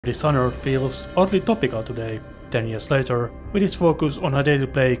Dishonored feels oddly topical today, 10 years later, with its focus on a daily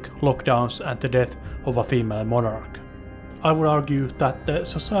plague, lockdowns and the death of a female monarch. I would argue that the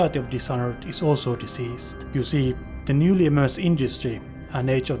society of Dishonored is also diseased. You see, the newly emerged industry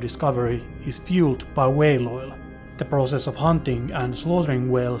and age of discovery is fueled by whale oil. The process of hunting and slaughtering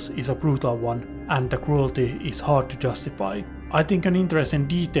whales is a brutal one, and the cruelty is hard to justify. I think an interesting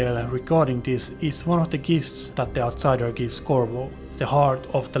detail regarding this is one of the gifts that the outsider gives Corvo. The heart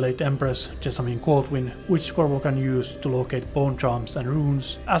of the late Empress, Jessamine Caldwin, which Corvo can use to locate bone charms and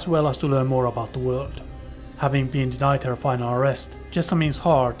runes, as well as to learn more about the world. Having been denied her final rest, Jessamine's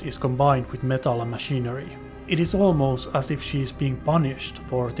heart is combined with metal and machinery. It is almost as if she is being punished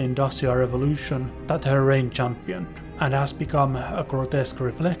for the Industrial Revolution that her reign championed, and has become a grotesque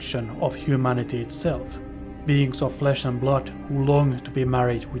reflection of humanity itself. Beings of flesh and blood who long to be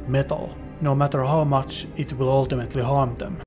married with metal, no matter how much it will ultimately harm them.